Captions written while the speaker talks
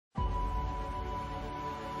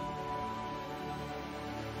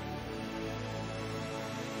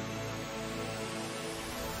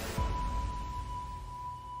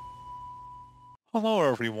Hello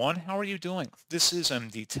everyone, how are you doing? This is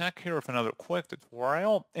MD Tech here with another quick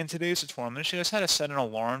tutorial. In today's tutorial, I'm going to show you guys how to set an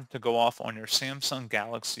alarm to go off on your Samsung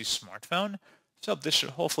Galaxy smartphone. So this should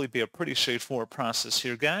hopefully be a pretty straightforward process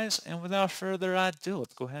here, guys. And without further ado,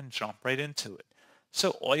 let's go ahead and jump right into it. So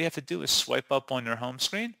all you have to do is swipe up on your home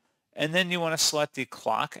screen, and then you want to select the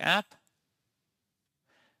clock app.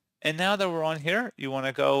 And now that we're on here, you want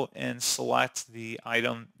to go and select the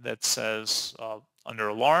item that says under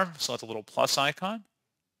alarm, select the little plus icon.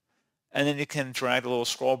 And then you can drag the little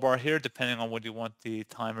scroll bar here depending on what you want the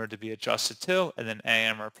timer to be adjusted to, and then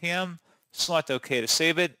AM or PM. Select OK to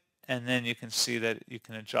save it, and then you can see that you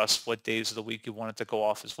can adjust what days of the week you want it to go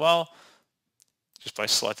off as well, just by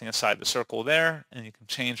selecting aside the circle there, and you can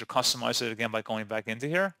change or customize it again by going back into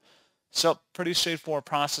here. So pretty straightforward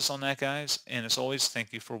process on that, guys. And as always,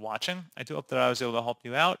 thank you for watching. I do hope that I was able to help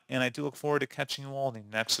you out, and I do look forward to catching you all in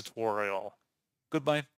the next tutorial. Goodbye.